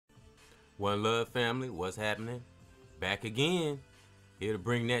One Love family, what's happening? Back again, here to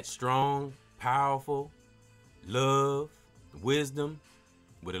bring that strong, powerful love, wisdom,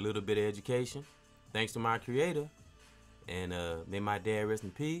 with a little bit of education. Thanks to my creator, and may my dad rest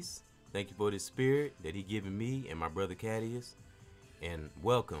in peace. Thank you for this spirit that he given me and my brother Cadius. And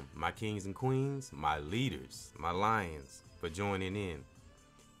welcome, my kings and queens, my leaders, my lions, for joining in.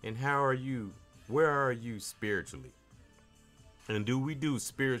 And how are you? Where are you spiritually? And do we do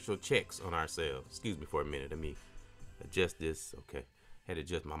spiritual checks on ourselves? Excuse me for a minute. Let me adjust this. Okay. Had to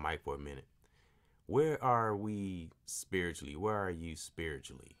adjust my mic for a minute. Where are we spiritually? Where are you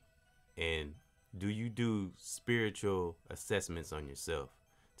spiritually? And do you do spiritual assessments on yourself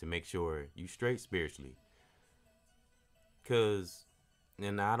to make sure you straight spiritually? Because,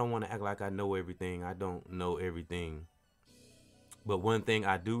 and I don't want to act like I know everything. I don't know everything. But one thing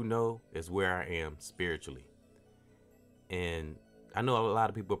I do know is where I am spiritually. And I know a lot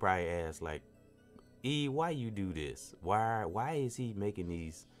of people probably ask, like, E, why you do this? Why is he making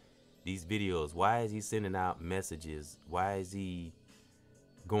these videos? Why is he sending out messages? Why is he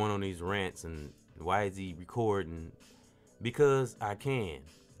going on these rants, and why is he recording? Because I can,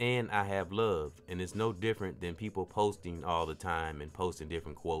 and I have love, and it's no different than people posting all the time and posting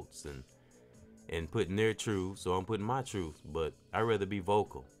different quotes and putting their truth. So I'm putting my truth, but I'd rather be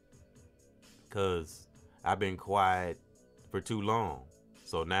vocal because I've been quiet for too long.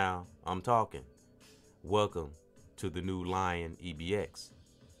 So now I'm talking. Welcome to the new Lion EBX.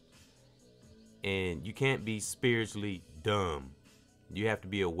 And you can't be spiritually dumb. You have to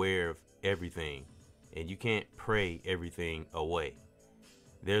be aware of everything, and you can't pray everything away.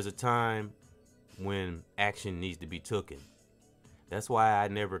 There's a time when action needs to be taken. That's why I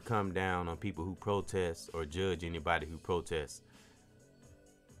never come down on people who protest or judge anybody who protests.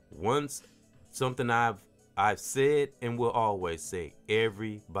 Once something I've said and will always say,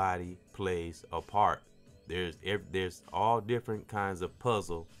 everybody plays a part. There's all different kinds of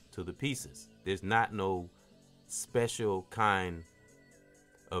puzzle to the pieces. There's not no special kind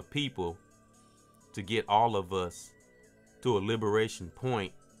of people to get all of us to a liberation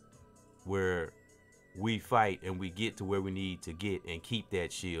point where we fight and we get to where we need to get and keep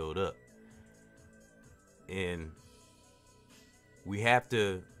that shield up. And we have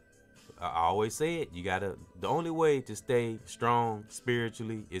to, I always say it, the only way to stay strong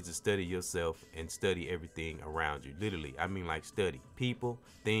spiritually is to study yourself and study everything around you. Literally, I mean, like, study people,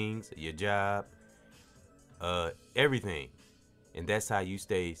 things, your job, everything. And that's how you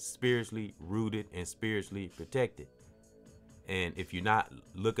stay spiritually rooted and spiritually protected. And if you're not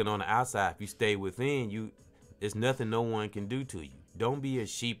looking on the outside, if you stay within, there's nothing no one can do to you. Don't be a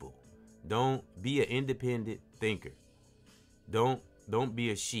sheeple. Don't be an independent thinker. Don't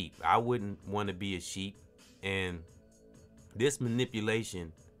be a sheep. I wouldn't want to be a sheep. And this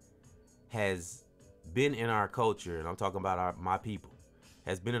manipulation has been in our culture, and I'm talking about my people,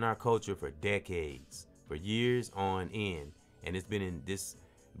 has been in our culture for decades, for years on end. And it's been in this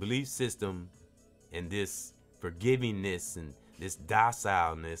belief system and this forgivingness and this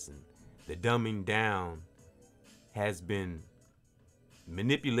docileness, and the dumbing down has been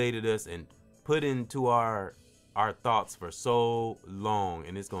manipulated us and put into our thoughts for so long.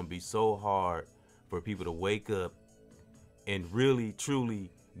 And it's going to be so hard for people to wake up and really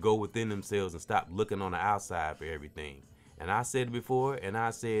truly go within themselves and stop looking on the outside for everything. And I said it before, and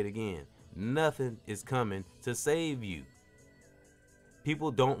I say it again, nothing is coming to save you.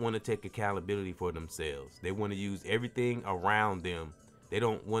 People don't want to take accountability for themselves. They want to use everything around them. They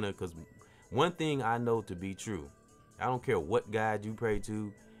don't want to, because one thing I know to be true, I don't care what God you pray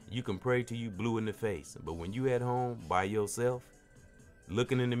to, you can pray to you blue in the face. But when you at home by yourself,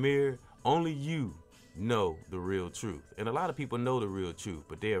 looking in the mirror, only you know the real truth. And a lot of people know the real truth,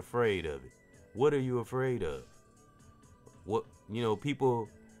 but they're afraid of it. What are you afraid of? What, people,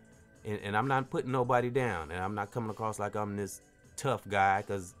 and I'm not putting nobody down, and I'm not coming across like I'm this tough guy,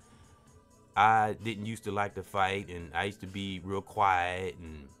 because I didn't used to like to fight, and I used to be real quiet,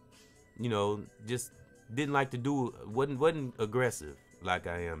 and just didn't like to do, wasn't aggressive like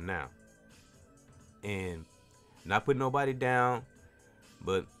I am now. And not putting nobody down,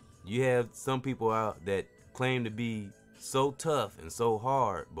 but you have some people out that claim to be so tough and so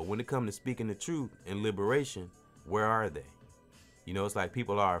hard, but when it comes to speaking the truth and liberation, where are they? It's like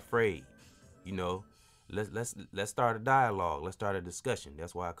people are afraid. Let's start a dialogue. Let's start a discussion.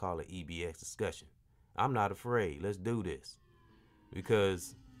 That's why I call it EBX discussion. I'm not afraid. Let's do this.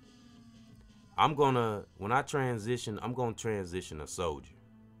 Because when I transition, I'm going to transition a soldier.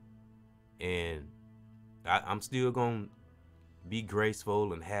 And I'm still going to be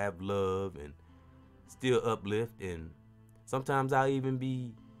graceful and have love and still uplift. And sometimes I'll even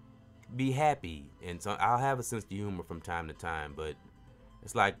be be happy, and so I'll have a sense of humor from time to time. But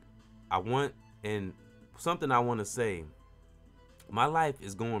it's like I want, and something I want to say. My life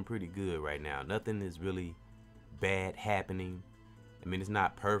is going pretty good right now. Nothing is really bad happening. I mean, it's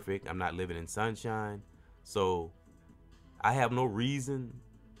not perfect. I'm not living in sunshine. So I have no reason.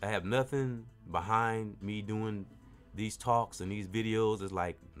 I have nothing behind me doing these talks and these videos. It's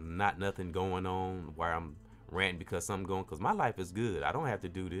like not nothing going on where I'm ranting because something going, because my life is good. I don't have to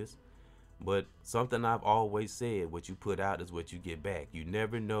do this. But something I've always said, what you put out is what you get back. You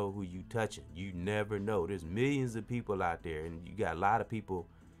never know who you touching. You never know. There's millions of people out there, and you got a lot of people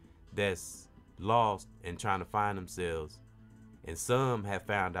that's lost and trying to find themselves. And some have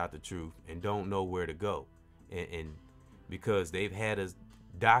found out the truth and don't know where to go. And because they've had us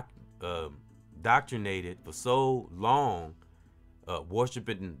doctrinated for so long,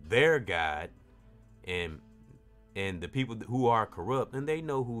 worshiping their God, and the people who are corrupt, and they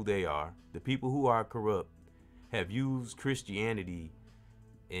know who they are, the people who are corrupt have used Christianity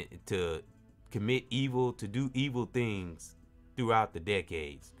to commit evil, to do evil things throughout the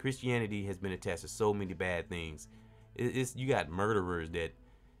decades. Christianity has been attached to so many bad things. You got murderers that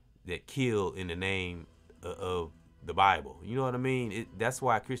kill in the name of the Bible. You know what I mean? That's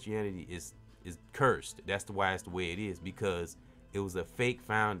why Christianity is cursed. That's why it's the way it is, because it was a fake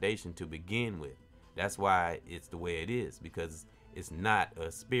foundation to begin with. That's why it's the way it is, because it's not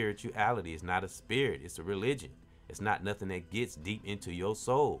a spirituality. It's not a spirit. It's a religion. It's not nothing that gets deep into your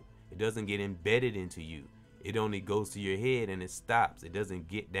soul. It doesn't get embedded into you. It only goes to your head and it stops. It doesn't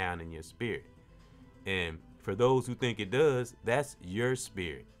get down in your spirit. And for those who think it does, that's your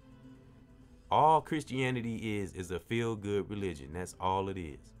spirit. All Christianity is a feel-good religion. That's all it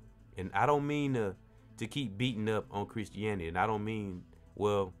is. And I don't mean to keep beating up on Christianity. And I don't mean,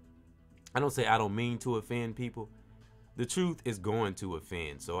 well, I don't mean to offend people. The truth is going to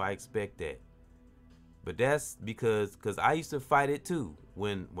offend, so I expect that. But that's because I used to fight it too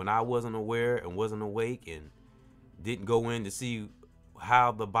when I wasn't aware and wasn't awake and didn't go in to see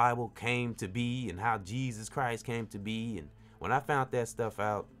how the Bible came to be and how Jesus Christ came to be. And when I found that stuff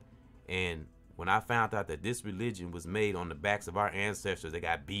out, and when I found out that this religion was made on the backs of our ancestors, they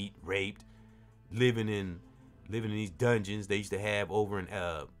got beat, raped, living in these dungeons they used to have over in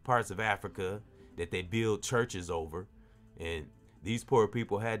parts of Africa that they build churches over, and these poor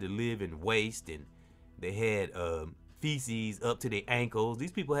people had to live in waste, and they had feces up to their ankles.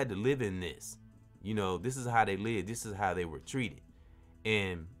 These people had to live in this. You know, this is how they lived. This is how they were treated,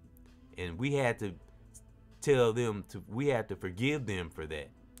 and we had to tell them we had to forgive them for that.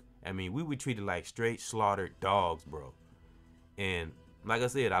 I mean, we were treated like straight slaughtered dogs, bro. And like I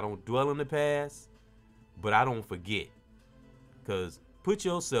said, I don't dwell in the past, but I don't forget. Cause put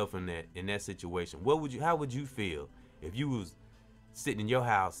yourself in that situation. How would you feel if you was sitting in your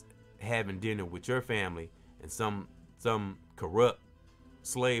house having dinner with your family and some corrupt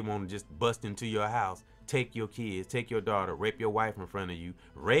slave wanna just bust into your house, take your kids, take your daughter, rape your wife in front of you,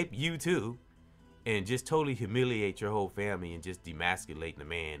 rape you too, and just totally humiliate your whole family and just demasculate the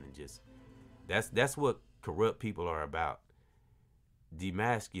man, and just that's what corrupt people are about.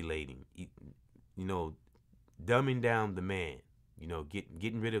 Demasculating, you know, dumbing down the man, you know,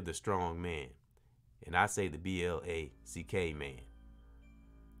 getting rid of the strong man. And I say the BLACK man.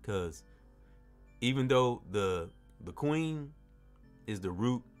 Cause even though the queen is the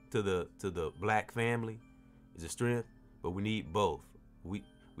root to the black family, is a strength, but we need both. We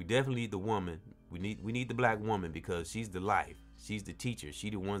definitely need the woman. We need the black woman, because she's the life. She's the teacher. She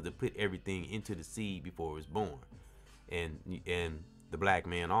the ones that put everything into the seed before it was born. And the black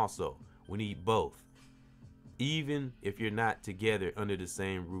man also. We need both. Even if you're not together under the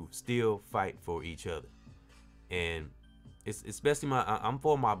same roof, still fight for each other. And it's especially I'm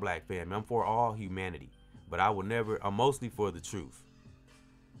for my black family. I'm for all humanity. But I'm mostly for the truth.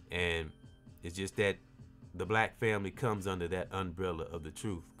 And it's just that the black family comes under that umbrella of the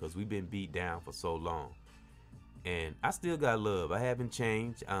truth, because we've been beat down for so long. And I still got love. I haven't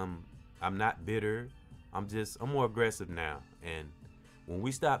changed. I'm not bitter. I'm more aggressive now. And when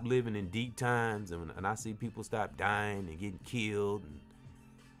we stop living in deep times, and I see people stop dying and getting killed,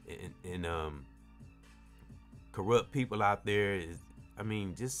 and corrupt people out there,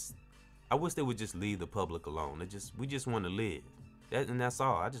 I wish they would just leave the public alone. We just want to live. That's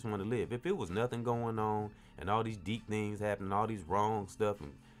all. I just want to live. If it was nothing going on and all these deep things happening, all these wrong stuff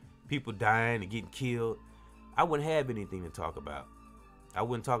and people dying and getting killed, I wouldn't have anything to talk about. I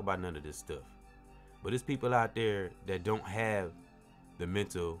wouldn't talk about none of this stuff. But there's people out there that don't have the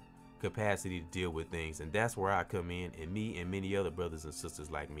mental capacity to deal with things, and that's where I come in, and me and many other brothers and sisters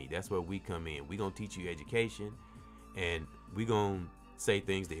like me. That's where we come in. We're going to teach you education, and we're going to say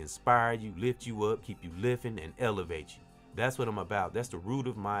things that inspire you, lift you up, keep you lifting, and elevate you. That's what I'm about. That's the root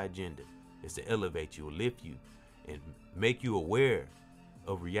of my agenda, is to elevate you, lift you, and make you aware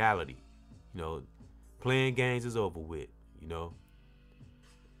of reality. You know, playing games is over with. You know,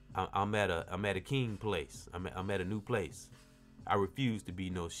 I'm at a king place. I'm at a new place. I refuse to be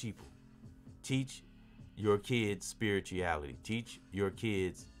no sheeple. Teach your kids spirituality. Teach your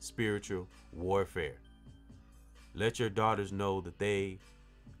kids spiritual warfare. Let your daughters know that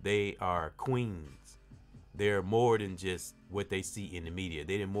they are queens. They're more than just what they see in the media.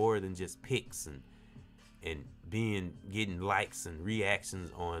 They're more than just pics and getting likes and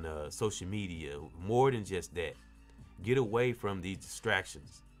reactions on social media. More than just that. Get away from these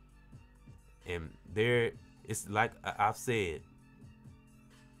distractions. And it's like I've said,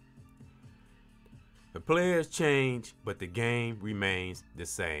 the players change, but the game remains the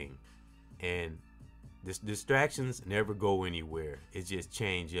same. And distractions never go anywhere. It's just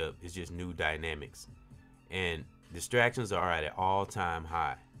change up. It's just new dynamics. And distractions are at an all-time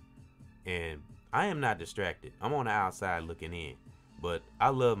high. And I am not distracted. I'm on the outside looking in. But I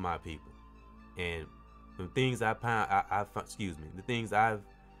love my people. And the things the things I've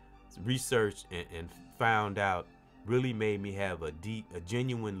researched and found out really made me have a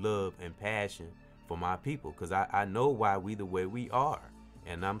genuine love and passion for my people, because I know why we the way we are,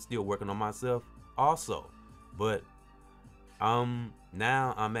 and I'm still working on myself also. But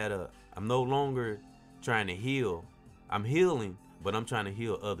now I'm no longer trying to heal. I'm healing, but I'm trying to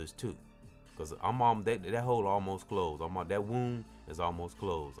heal others too, because that hole almost closed. That wound is almost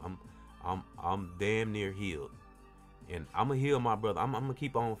closed. I'm damn near healed. And I'm gonna heal my brother. I'm gonna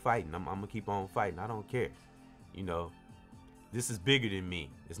keep on fighting. I'm gonna keep on fighting. I don't care. You know, this is bigger than me.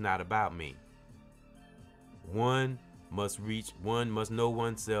 It's not about me. One must know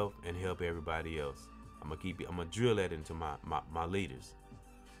oneself and help everybody else. I'm gonna drill that into my leaders.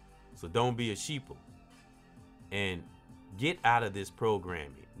 So don't be a sheeple. And get out of this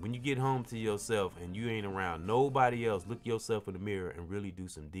programming. When you get home to yourself and you ain't around nobody else, look yourself in the mirror and really do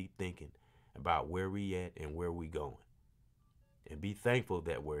some deep thinking about where we at and where we going. And be thankful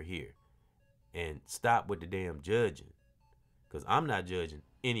that we're here. And stop with the damn judging. Because I'm not judging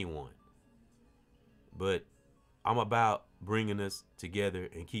anyone. But I'm about bringing us together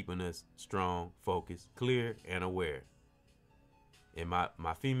and keeping us strong, focused, clear, and aware. And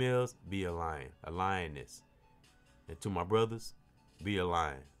my females, be a lioness. And to my brothers, be a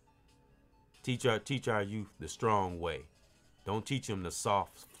lion. Teach our youth the strong way. Don't teach them the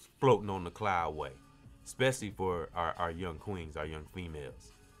soft, floating on the cloud way. Especially for our young queens, our young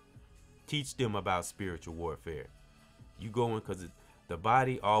females. Teach them about spiritual warfare. You going, because the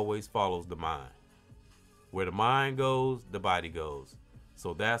body always follows the mind. Where the mind goes, the body goes.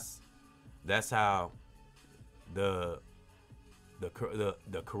 So that's how the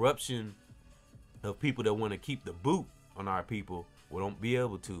corruption of people that want to keep the boot on our people won't be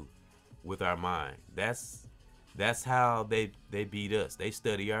able to with our mind. That's how they beat us. They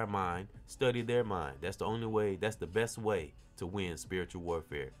study our mind, study their mind. That's the only way, that's the best way to win spiritual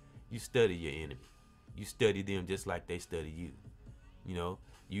warfare. You study your enemy. You study them just like they study you. You know,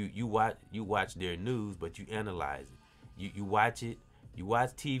 you watch their news, but you analyze it. You watch it, you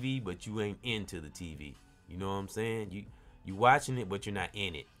watch TV, but you ain't into the TV. You know what I'm saying? You watching it, but you're not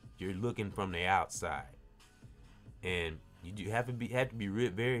in it. You're looking from the outside. And you have to be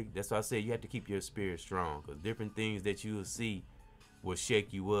very, that's why I say you have to keep your spirit strong, because different things that you will see will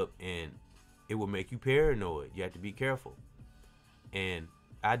shake you up and it will make you paranoid. You have to be careful. And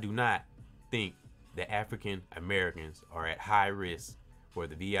I do not think that African Americans are at high risk for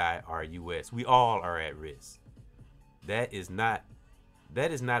the VIRUS. We all are at risk. That is not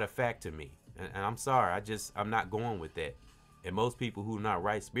a fact to me. And I'm sorry, I'm not going with that. And most people who are not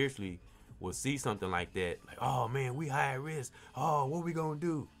right spiritually will see something like that, like, oh man, we high risk. Oh, what we gonna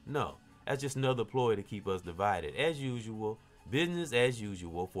do? No, that's just another ploy to keep us divided. As usual, business as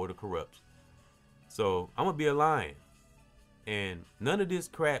usual for the corrupt. So I'm gonna be a lion, and none of this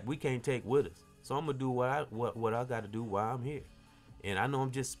crap we can't take with us. So I'm gonna do what I got to do while I'm here. And I know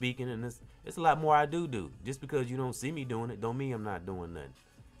I'm just speaking, and it's a lot more I do. Just because you don't see me doing it, don't mean I'm not doing nothing.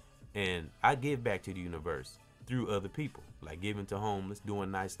 And I give back to the universe through other people, like giving to homeless, doing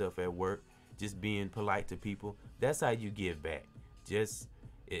nice stuff at work, just being polite to people. That's how you give back.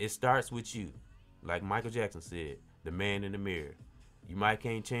 It starts with you. Like Michael Jackson said, the man in the mirror. You might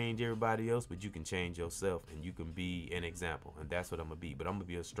can't change everybody else, but you can change yourself, and you can be an example. And that's what I'm gonna be. But I'm gonna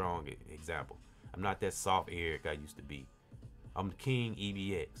be a strong example. I'm not that soft Eric I used to be. I'm the King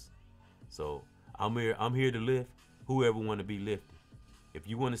EBX. So I'm here to lift whoever want to be lifted. If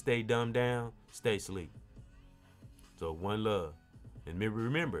you want to stay dumbed down, stay asleep. So one love. And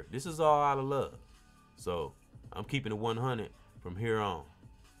remember, this is all out of love. So I'm keeping it 100 from here on.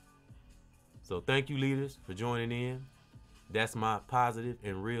 So thank you, leaders, for joining in. That's my positive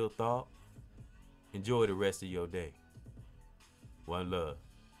and real thought. Enjoy the rest of your day. One love.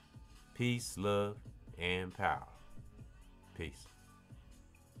 Peace, love, and power. Peace.